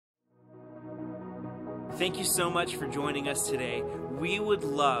Thank you so much for joining us today. We would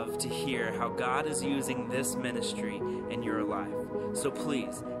love to hear how God is using this ministry in your life. So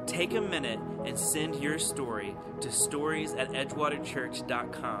please take a minute and send your story to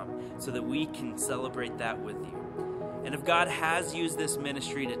stories@edgewaterchurch.com so that we can celebrate that with you. And if God has used this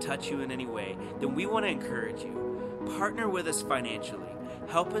ministry to touch you in any way, then we want to encourage you. Partner with us financially.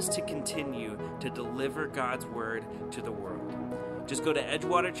 Help us to continue to deliver God's word to the world. Just go to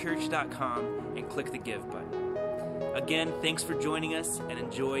edgewaterchurch.com and click the Give button. Again, thanks for joining us and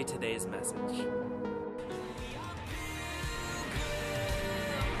enjoy today's message.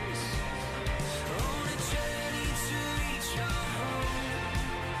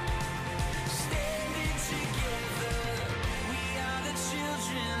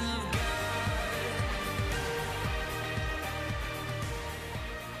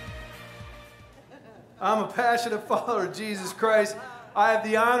 I'm a passionate follower of Jesus Christ. I have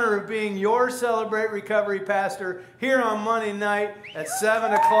the honor of being your Celebrate Recovery pastor here on Monday night at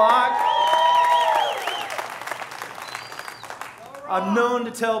 7 o'clock. I'm known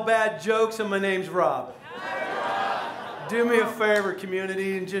to tell bad jokes, and my name's Rob. Do me a favor,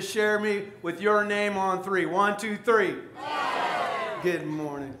 community, and just share me with your name on 3. 1, 2, 3. Good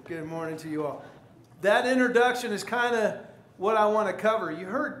morning. Good morning to you all. That introduction is kind of what I want to cover.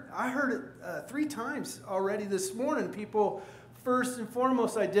 I heard it 3 times already this morning. People first and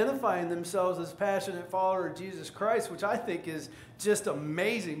foremost identifying themselves as passionate follower of Jesus Christ, which I think is just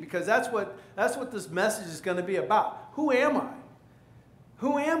amazing, because that's what this message is going to be about. Who am I?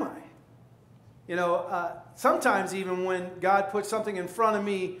 Who am I? You know, sometimes even when God puts something in front of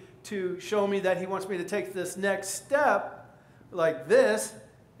me to show me that he wants me to take this next step, like this,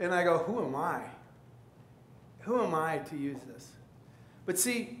 and I go, who am I? Who am I to use this? But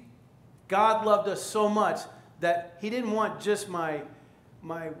see, God loved us so much that he didn't want just my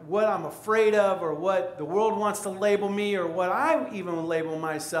what I'm afraid of, or what the world wants to label me, or what I even label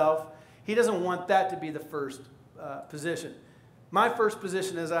myself. He doesn't want that to be the first position. My first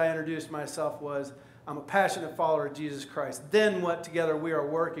position, as I introduced myself, was I'm a passionate follower of Jesus Christ. Then what together we are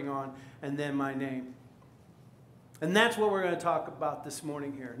working on, and then my name. And that's what we're going to talk about this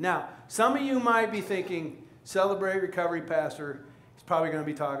morning here. Now, some of you might be thinking, Celebrate Recovery Pastor, he's probably going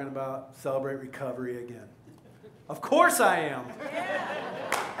to be talking about Celebrate Recovery again. Of course I am.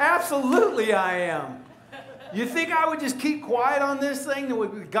 Absolutely I am. You think I would just keep quiet on this thing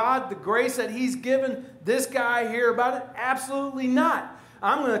with God, the grace that he's given this guy here about it? Absolutely not.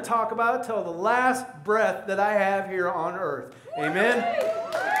 I'm going to talk about it till the last breath that I have here on earth. Amen?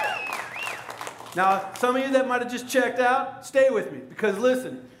 Now, some of you that might have just checked out, stay with me. Because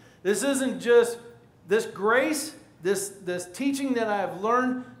listen, this isn't just this grace, this teaching that I have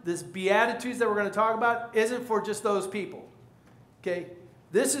learned, this Beatitudes that we're going to talk about, isn't for just those people. Okay?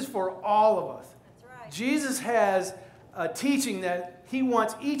 This is for all of us. That's right. Jesus has a teaching that he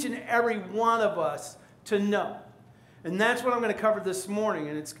wants each and every one of us to know. And that's what I'm going to cover this morning.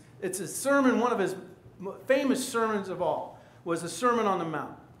 And it's a sermon, one of his famous sermons of all, was the Sermon on the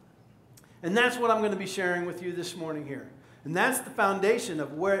Mount. And that's what I'm going to be sharing with you this morning here. And that's the foundation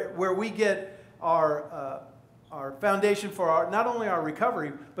of where we get our foundation for not only our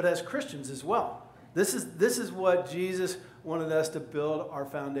recovery, but as Christians as well. This is what Jesus wanted us to build our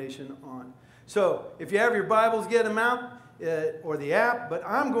foundation on. So if you have your Bibles, get them out, or the app. But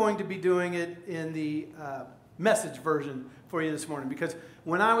I'm going to be doing it in the message version for you this morning, because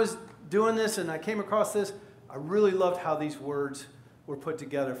when I was doing this and I came across this, I really loved how these words were put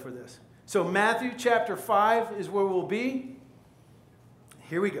together for this. So Matthew chapter 5 is where we'll be.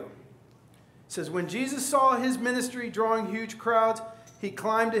 Here we go. It says, when Jesus saw his ministry drawing huge crowds, he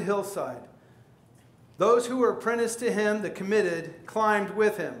climbed a hillside. Those who were apprenticed to him, the committed, climbed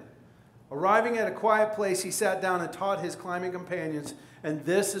with him. Arriving at a quiet place, he sat down and taught his climbing companions, and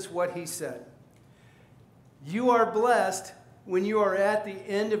this is what he said. You are blessed when you are at the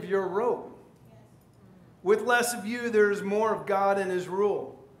end of your rope. With less of you, there is more of God and his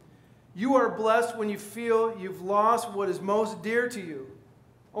rule. You are blessed when you feel you've lost what is most dear to you.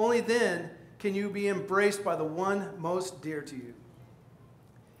 Only then can you be embraced by the one most dear to you.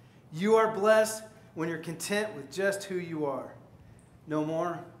 You are blessed when you're content with just who you are. No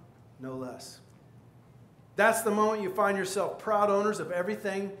more, no less. That's the moment you find yourself proud owners of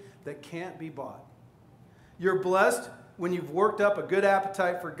everything that can't be bought. You're blessed when you've worked up a good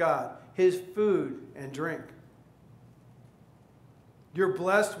appetite for God, his food and drink. You're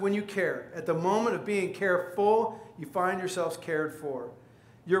blessed when you care. At the moment of being careful, you find yourselves cared for.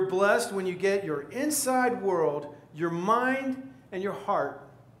 You're blessed when you get your inside world, your mind, and your heart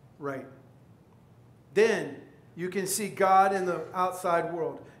right. Then you can see God in the outside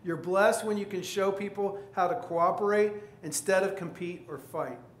world. You're blessed when you can show people how to cooperate instead of compete or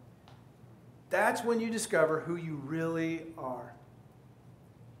fight. That's when you discover who you really are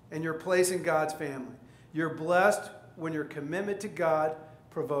and your place in God's family. You're blessed when your commitment to God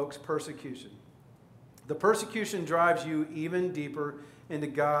provokes persecution. The persecution drives you even deeper into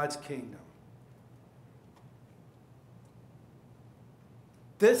God's kingdom.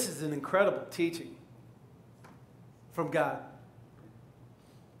 This is an incredible teaching from God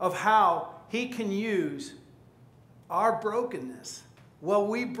of how He can use our brokenness, what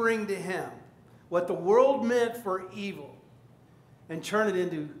we bring to Him, what the world meant for evil, and turn it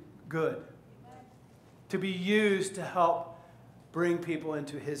into good, to be used to help bring people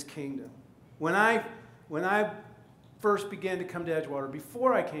into His kingdom. When I first began to come to Edgewater,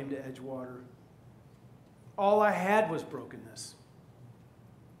 before I came to Edgewater, all I had was brokenness.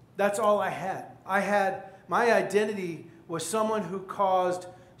 That's all I had. My identity was someone who caused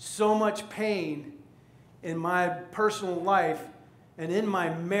so much pain in my personal life and in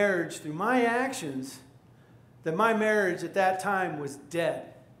my marriage through my actions that my marriage at that time was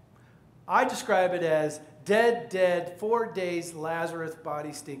dead. I describe it as dead, dead, 4 days Lazarus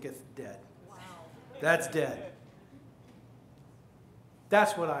body stinketh dead. Wow. That's dead.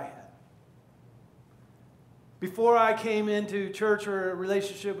 That's what I had. Before I came into church or a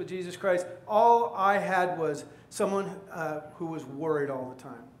relationship with Jesus Christ, all I had was someone who was worried all the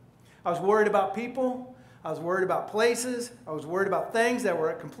time. I was worried about people. I was worried about places. I was worried about things that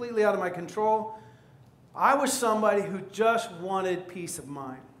were completely out of my control. I was somebody who just wanted peace of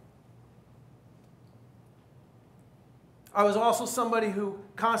mind. I was also somebody who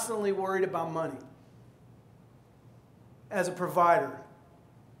constantly worried about money. As a provider,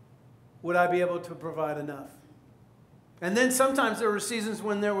 would I be able to provide enough? And then sometimes there were seasons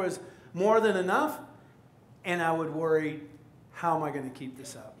when there was more than enough, and I would worry, how am I going to keep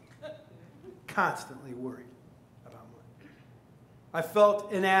this up? Constantly worried about money. I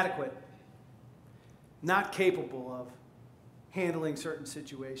felt inadequate, not capable of handling certain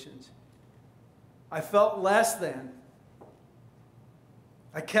situations. I felt less than.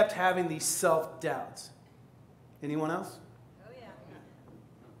 I kept having these self-doubts. Anyone else? Oh, yeah.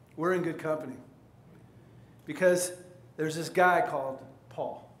 We're in good company. Because there's this guy called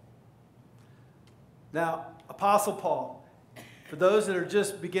Paul. Now, Apostle Paul, for those that are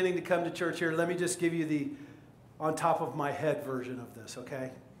just beginning to come to church here, let me just give you the on top of my head version of this,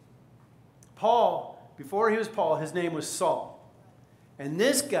 okay? Paul, before he was Paul, his name was Saul. And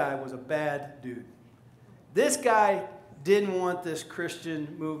this guy was a bad dude. This guy didn't want this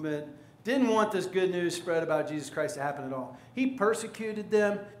Christian movement, didn't want this good news spread about Jesus Christ to happen at all. He persecuted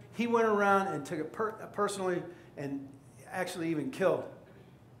them. He went around and took it personally and actually even killed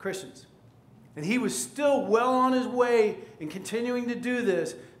Christians. And he was still well on his way in continuing to do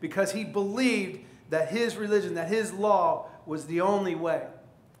this because he believed that his religion, that his law was the only way.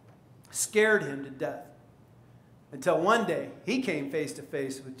 Scared him to death. Until one day, he came face to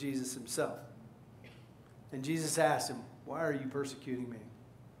face with Jesus himself. And Jesus asked him, "Why are you persecuting me?"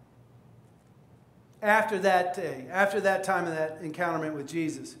 After that day, after that time of that encounterment with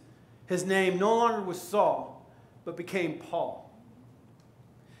Jesus, his name no longer was Saul, but became Paul.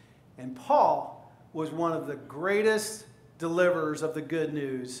 And Paul was one of the greatest deliverers of the good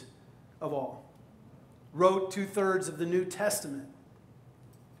news of all. Wrote 2/3 of the New Testament.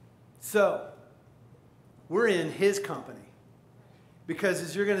 So, we're in his company. Because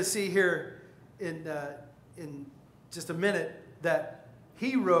as you're going to see here in just a minute, that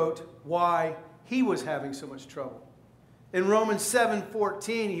he wrote why he was having so much trouble. In Romans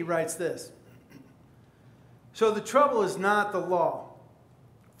 7:14, he writes this. So the trouble is not the law,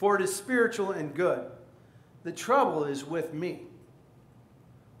 for it is spiritual and good. The trouble is with me,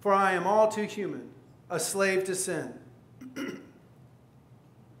 for I am all too human, a slave to sin.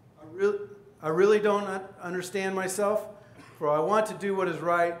 I really don't understand myself, for I want to do what is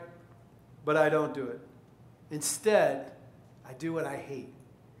right, but I don't do it. Instead, I do what I hate.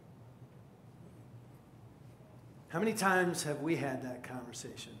 How many times have we had that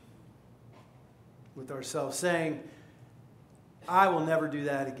conversation with ourselves, saying, I will never do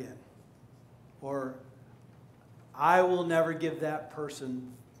that again, or I will never give that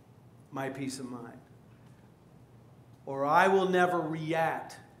person my peace of mind, or I will never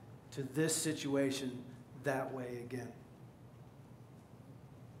react to this situation that way again.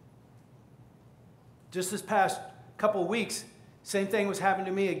 Just this past couple of weeks, same thing was happening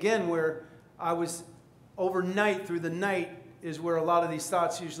to me again, where I was overnight, through the night is where a lot of these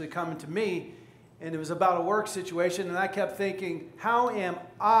thoughts usually come into me, and it was about a work situation, and I kept thinking, how am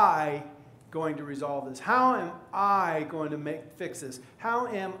I going to resolve this? How am I going to fix this? How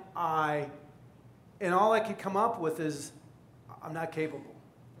am I? And all I could come up with is, I'm not capable.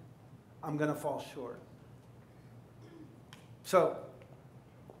 I'm going to fall short. So,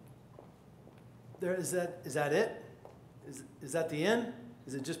 is that it? Is that the end?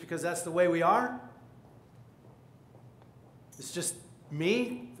 Is it just because that's the way we are? It's just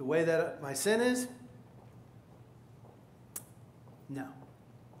me, the way that my sin is? No.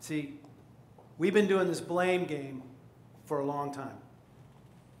 See, we've been doing this blame game for a long time,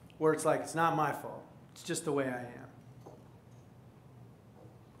 where it's like, it's not my fault. It's just the way I am.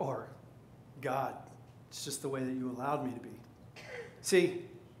 Or, God, it's just the way that you allowed me to be. See,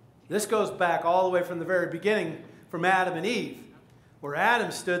 this goes back all the way from the very beginning, from Adam and Eve, where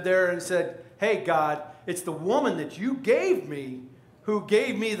Adam stood there and said, hey, God, it's the woman that you gave me who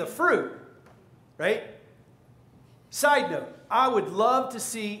gave me the fruit, right? Side note, I would love to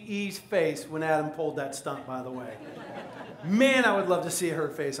see Eve's face when Adam pulled that stunt, by the way. Man, I would love to see her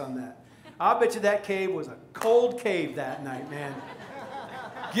face on that. I bet you that cave was a cold cave that night, man.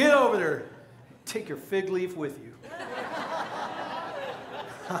 Get over there. Take your fig leaf with you.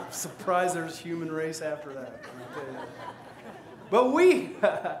 I'm surprised there's human race after that. But we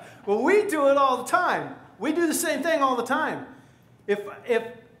do it all the time. We do the same thing all the time. If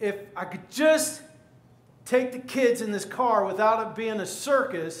I could just take the kids in this car without it being a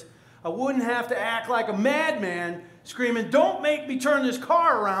circus, I wouldn't have to act like a madman screaming, don't make me turn this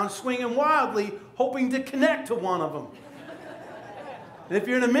car around, swinging wildly, hoping to connect to one of them. And if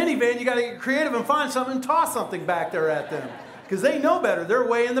you're in a minivan, you got to get creative and find something and toss something back there at them, because they know better. They're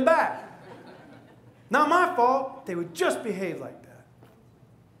way in the back. Not my fault. They would just behave like that.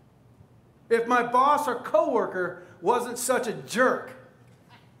 If my boss or coworker wasn't such a jerk,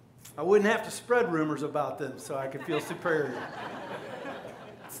 I wouldn't have to spread rumors about them so I could feel superior.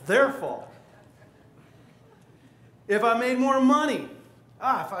 It's their fault. If I made more money,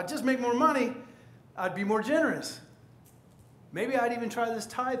 if I just make more money, I'd be more generous. Maybe I'd even try this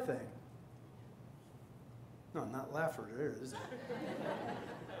tithe thing. No, not Laffer there, is it?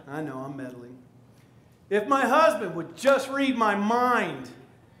 I know, I'm meddling. If my husband would just read my mind.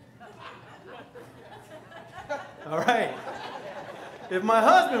 All right. If my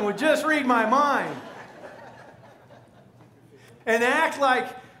husband would just read my mind and act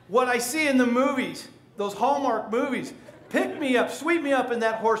like what I see in the movies, those Hallmark movies, pick me up, sweep me up in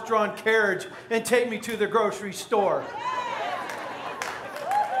that horse-drawn carriage and take me to the grocery store.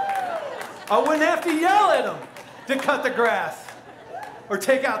 I wouldn't have to yell at him to cut the grass or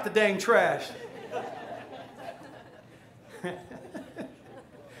take out the dang trash. Oh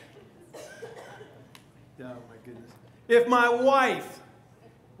my goodness. If my wife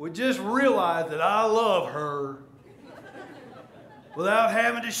would just realize that I love her without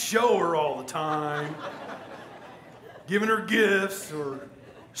having to show her all the time, giving her gifts or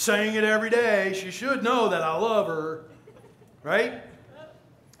saying it every day, she should know that I love her, right?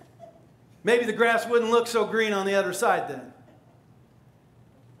 Maybe the grass wouldn't look so green on the other side then,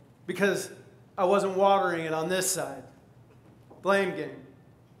 because I wasn't watering it on this side. Blame game.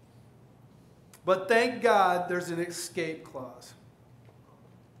 But thank God there's an escape clause.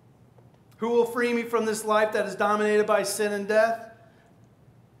 Who will free me from this life that is dominated by sin and death?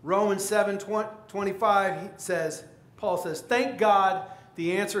 Romans 7:25 says, Paul says, thank God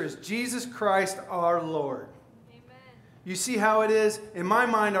the answer is Jesus Christ our Lord. Amen. You see how it is? In my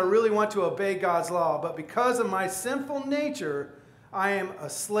mind, I really want to obey God's law, but because of my sinful nature, I am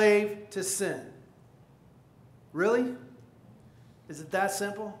a slave to sin. Really? Is it that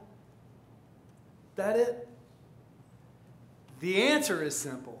simple? That it? The answer is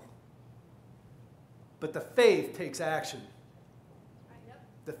simple. But the faith takes action.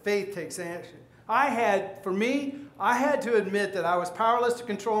 The faith takes action. I had to admit that I was powerless to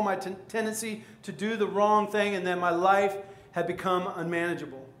control my tendency to do the wrong thing, and then my life had become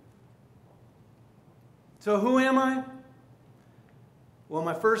unmanageable. So who am I? Well,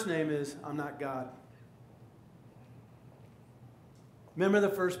 my first name is I'm not God. Remember the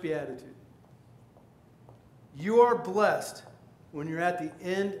first beatitude. You are blessed when you're at the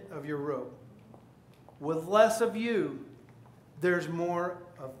end of your rope. With less of you, there's more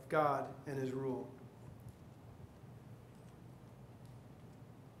of God and His rule.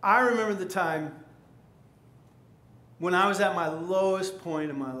 I remember the time when I was at my lowest point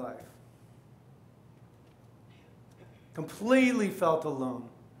in my life. Completely felt alone.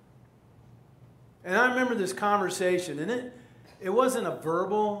 And I remember this conversation, and it wasn't a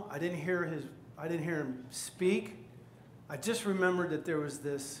verbal. I didn't hear him speak. I just remembered that there was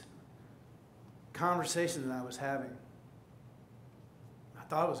this conversation that I was having. I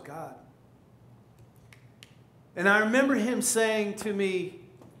thought it was God. And I remember him saying to me,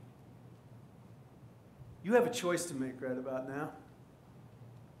 you have a choice to make right about now.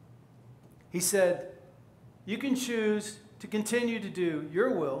 He said, you can choose to continue to do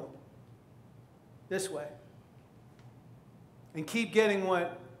your will this way and keep getting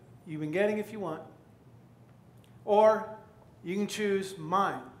what you've been getting if you want. Or you can choose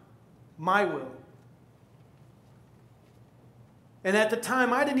mine, my will. And at the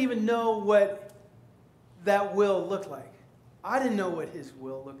time, I didn't even know what that will looked like. I didn't know what his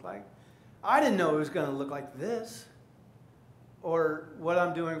will looked like. I didn't know it was going to look like this, or what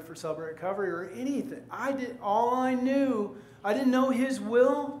I'm doing for Celebrate Recovery, or anything. I didn't know his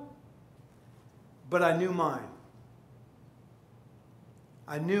will, but I knew mine.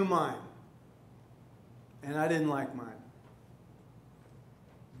 I knew mine, and I didn't like mine.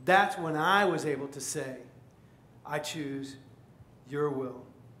 That's when I was able to say, I choose your will.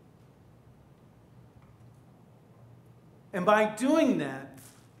 And by doing that,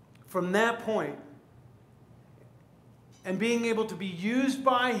 from that point, and being able to be used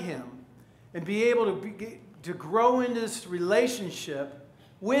by him, and be able to grow into this relationship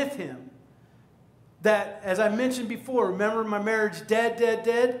with him, that, as I mentioned before, remember my marriage dead,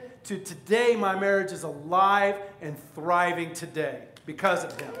 to today my marriage is alive and thriving today because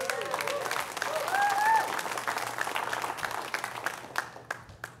of him.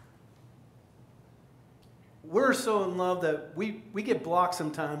 We're so in love that we get blocked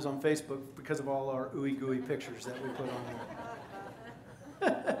sometimes on Facebook because of all our ooey gooey pictures that we put on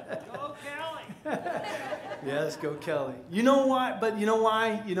there. Go Kelly! Yes, go Kelly. You know why? But you know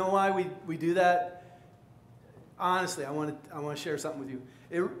why? You know why we do that? Honestly, I want to share something with you.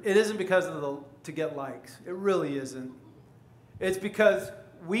 It isn't because of to get likes. It really isn't. It's because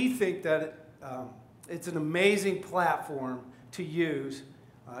we think that it's an amazing platform to use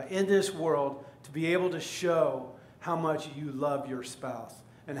in this world to be able to show how much you love your spouse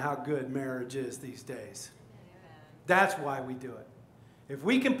and how good marriage is these days. That's why we do it. If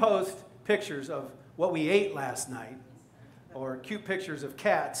we can post pictures of what we ate last night or cute pictures of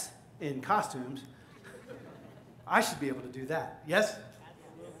cats in costumes, I should be able to do that. Yes?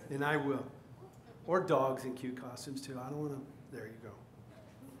 And I will. Or dogs in cute costumes too. I don't want to. There you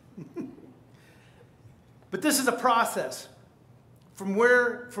go. But this is a process. From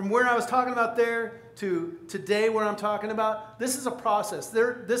where I was talking about there to today where I'm talking about, this is a process.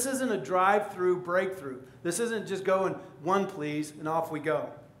 This isn't a drive-through breakthrough. This isn't just going one please and off we go.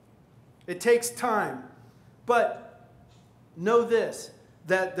 It takes time. But know this,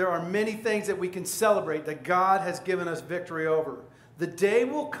 that there are many things that we can celebrate that God has given us victory over. The day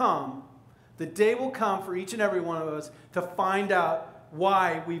will come for each and every one of us to find out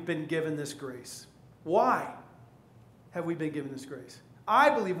why we've been given this grace. Why have we been given this grace? I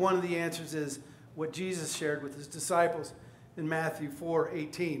believe one of the answers is what Jesus shared with his disciples in Matthew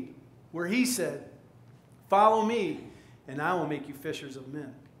 4:18, where he said, follow me, and I will make you fishers of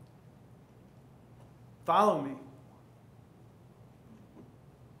men. Follow me.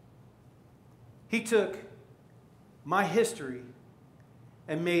 He took my history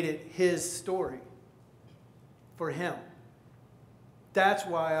and made it his story for him. That's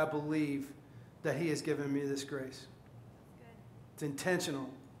why I believe that he has given me this grace. It's intentional.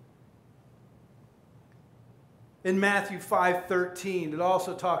 In Matthew 5:13, it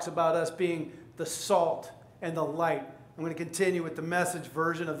also talks about us being the salt and the light. I'm going to continue with the Message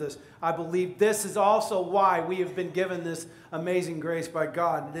version of this. I believe this is also why we have been given this amazing grace by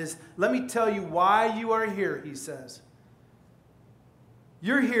God. It is, let me tell you why you are here, he says.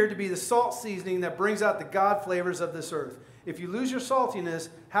 You're here to be the salt seasoning that brings out the God flavors of this earth. If you lose your saltiness,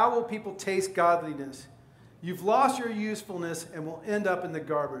 how will people taste godliness? You've lost your usefulness and will end up in the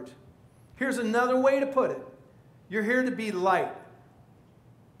garbage. Here's another way to put it. You're here to be light,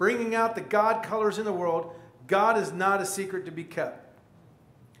 bringing out the God colors in the world. God is not a secret to be kept.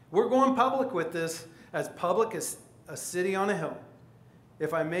 We're going public with this, as public as a city on a hill.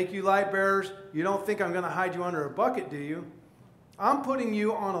 If I make you light bearers, you don't think I'm going to hide you under a bucket, do you? I'm putting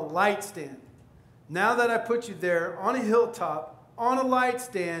you on a light stand. Now that I put you there on a hilltop, on a light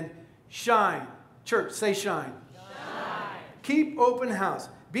stand, shine. Church, say shine. Shine. Keep open house.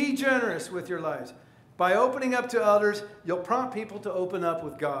 Be generous with your lives. By opening up to others, you'll prompt people to open up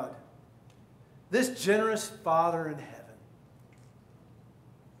with God. This generous Father in heaven.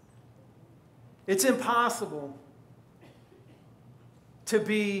 It's impossible to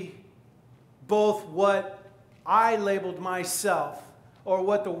be both what I labeled myself or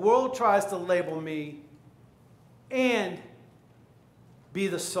what the world tries to label me and be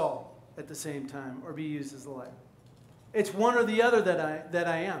the salt at the same time or be used as the light. It's one or the other that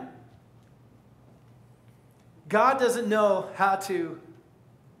I am. God doesn't know how to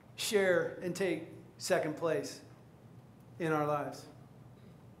share and take second place in our lives.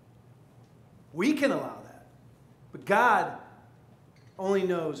 We can allow that. But God only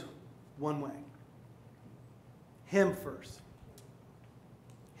knows one way. Him first.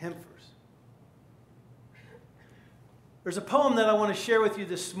 Him first. There's a poem that I want to share with you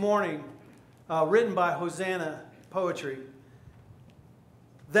this morning, written by Hosanna Poetry,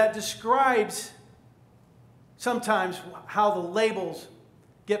 that describes sometimes how the labels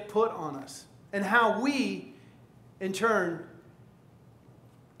get put on us and how we, in turn,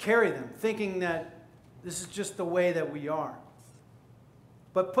 carry them, thinking that this is just the way that we are.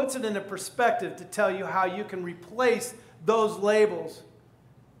 But puts it in a perspective to tell you how you can replace those labels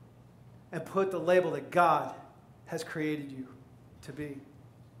and put the label that God has created you to be.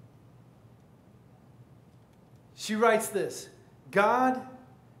 She writes this: God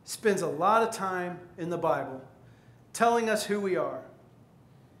spends a lot of time in the Bible telling us who we are.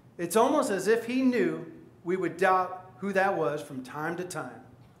 It's almost as if he knew we would doubt who that was from time to time.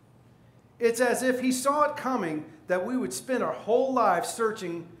 It's as if he saw it coming that we would spend our whole lives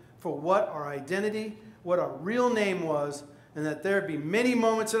searching for what our identity, what our real name was, and that there would be many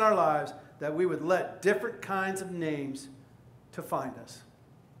moments in our lives that we would let different kinds of names to find us.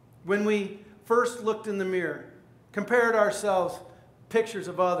 When we first looked in the mirror, compared ourselves, pictures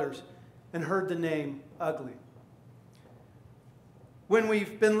of others, and heard the name ugly. When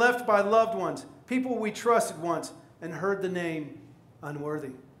we've been left by loved ones, people we trusted once, and heard the name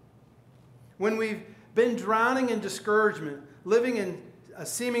unworthy. When we've been drowning in discouragement, living in a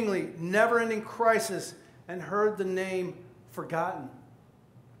seemingly never-ending crisis, and heard the name forgotten.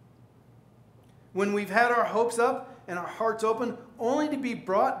 When we've had our hopes up and our hearts open, only to be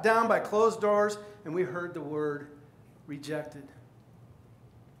brought down by closed doors, and we heard the word rejected.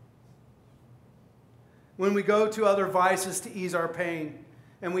 When we go to other vices to ease our pain,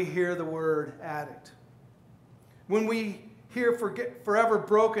 and we hear the word addict. When we hear forever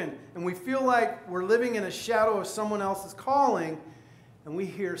broken, and we feel like we're living in a shadow of someone else's calling, and we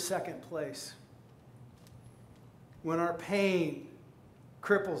hear second place. When our pain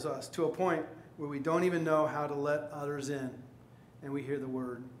cripples us to a point where we don't even know how to let others in, and we hear the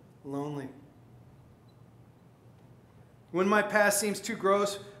word lonely. When my past seems too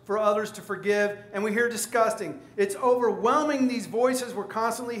gross for others to forgive, and we hear disgusting. It's overwhelming, these voices we're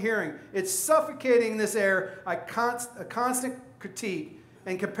constantly hearing. It's suffocating this air, a constant critique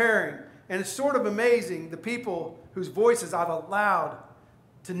and comparing. And it's sort of amazing the people whose voices I've allowed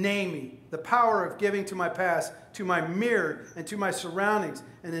to name me, the power of giving to my past, to my mirror, and to my surroundings,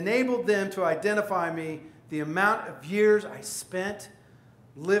 and enabled them to identify me, the amount of years I spent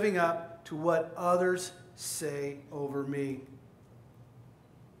living up to what others say over me.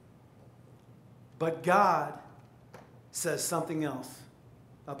 But God says something else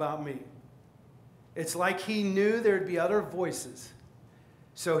about me. It's like he knew there'd be other voices.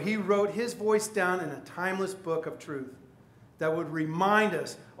 So he wrote his voice down in a timeless book of truth that would remind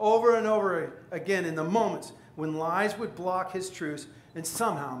us over and over again in the moments when lies would block his truths and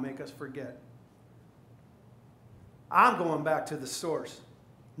somehow make us forget. I'm going back to the source.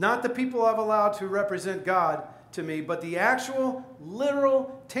 Not the people I've allowed to represent God to me, but the actual,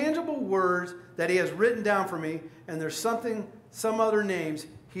 literal, tangible words that he has written down for me, and there's some other names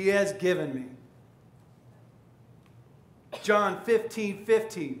he has given me. John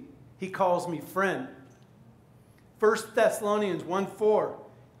 15:15, he calls me friend. 1 Thessalonians 1:4,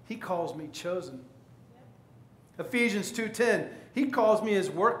 he calls me chosen. Ephesians 2:10, he calls me his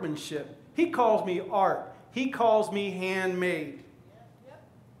workmanship. He calls me art. He calls me handmade.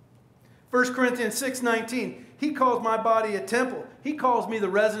 1 Corinthians 6:19, he calls my body a temple. He calls me the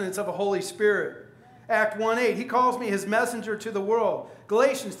residence of the Holy Spirit. Act 1:8, he calls me his messenger to the world.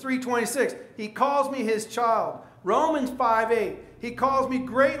 Galatians 3:26, he calls me his child. Romans 5:8, he calls me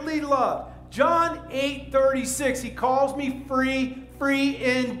greatly loved. John 8:36, he calls me free, free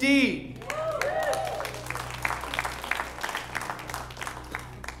indeed.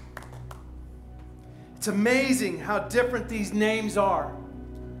 It's amazing how different these names are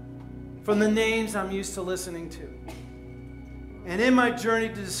from the names I'm used to listening to. And in my journey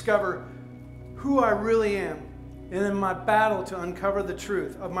to discover who I really am, and in my battle to uncover the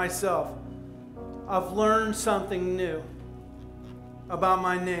truth of myself, I've learned something new about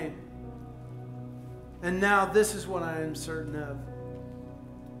my name. And now this is what I am certain of.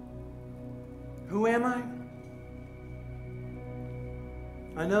 Who am I?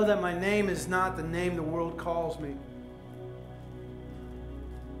 I know that my name is not the name the world calls me.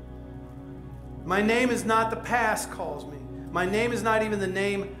 My name is not the past calls me. My name is not even the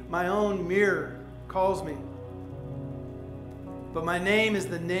name my own mirror calls me. But my name is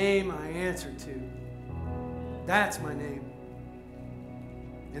the name I answer to. That's my name.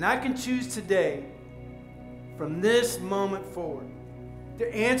 And I can choose today, from this moment forward,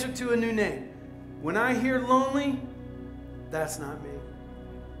 to answer to a new name. When I hear lonely, that's not me.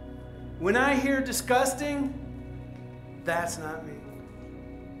 When I hear disgusting, that's not me.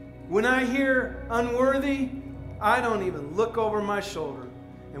 When I hear unworthy, I don't even look over my shoulder.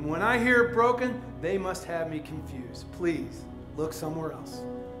 And when I hear broken, they must have me confused. Please, look somewhere else.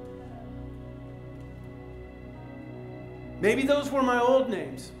 Maybe those were my old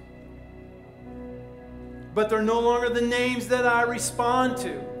names. But they're no longer the names that I respond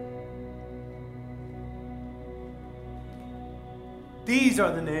to. These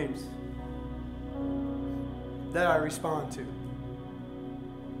are the names that I respond to.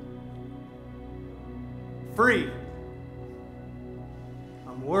 Free.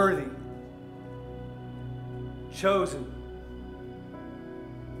 I'm worthy. Chosen.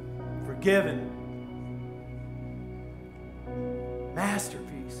 Forgiven.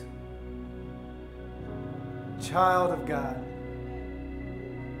 Masterpiece. Child of God.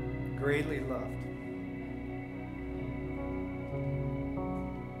 Greatly loved.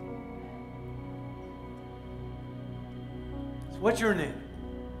 So what's your name?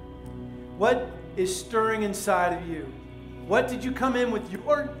 What is stirring inside of you? What did you come in with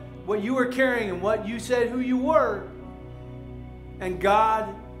what you were carrying and what you said who you were? And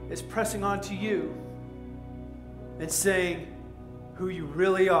God is pressing onto you and saying who you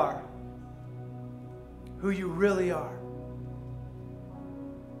really are. Who you really are.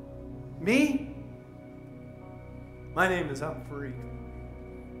 Me? My name is I'm free.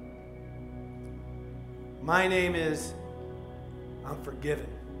 My name is I'm forgiven.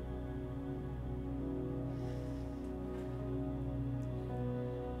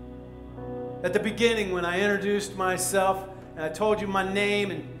 At the beginning, when I introduced myself and I told you my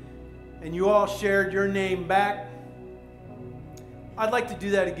name and you all shared your name back, I'd like to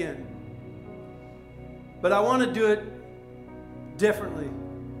do that again. But I want to do it differently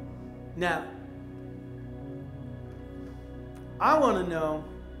now. I want to know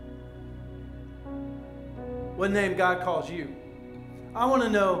what name God calls you. I want to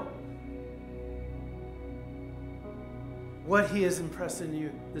know what He has impressed in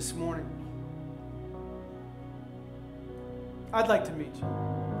you this morning. I'd like to meet you.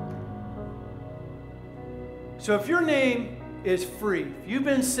 So if your name is free, if you've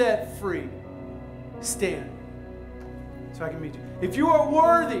been set free, stand so I can meet you. If you are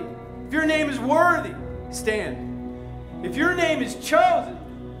worthy, if your name is worthy, stand. If your name is chosen,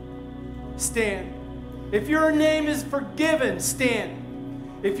 stand. If your name is forgiven, stand.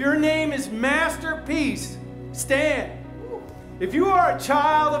 If your name is masterpiece, stand. If you are a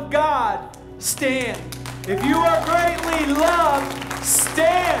child of God, stand. If you are greatly loved,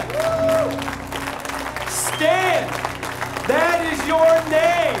 stand. Stand. That is your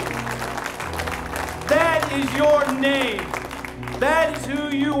name. That is your name. That is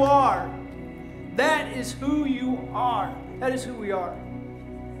who you are. That is who you are. That is who we are.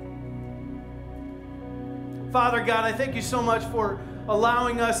 Father God, I thank you so much for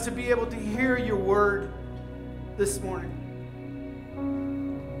allowing us to be able to hear your word this morning.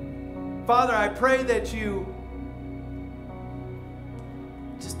 Father, I pray that you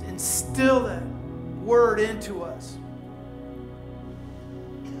just instill that word into us.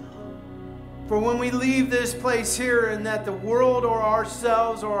 For when we leave this place here and that the world or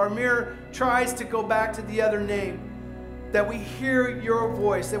ourselves or our mirror tries to go back to the other name, that we hear your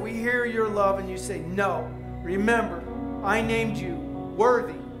voice, that we hear your love, and you say, no, remember, I named you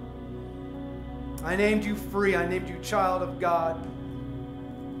worthy. I named you free. I named you child of God.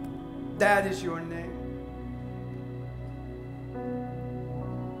 That is your name.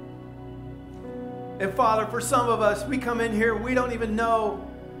 And Father, for some of us, we come in here, we don't even know.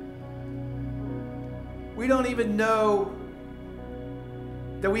 We don't even know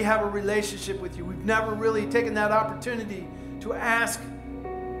that we have a relationship with you. We've never really taken that opportunity to ask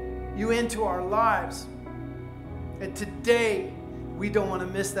you into our lives. And today, we don't want to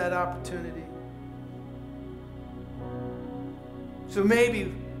miss that opportunity. So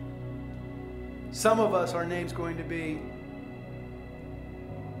maybe some of us, our name's going to be,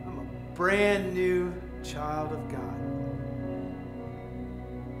 I'm a brand new child of God.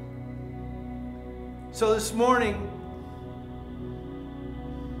 So this morning,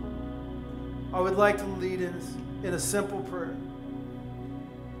 I would like to lead in a simple prayer.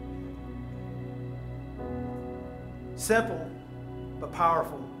 Simple, but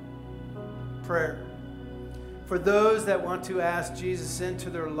powerful prayer. For those that want to ask Jesus into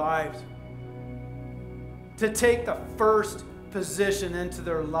their lives, to take the first position into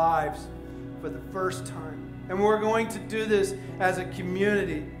their lives for the first time. And we're going to do this as a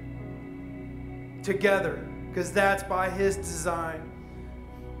community together, because that's by His design.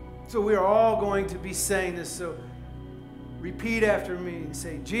 So we are all going to be saying this. So repeat after me and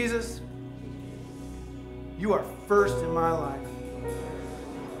say, Jesus, you are first in my life.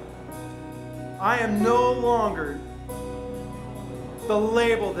 I am no longer the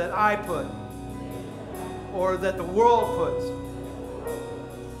label that I put or that the world puts.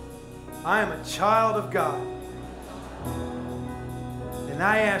 I am a child of God. And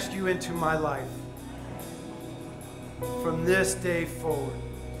I ask you into my life from this day forward.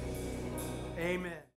 Amen.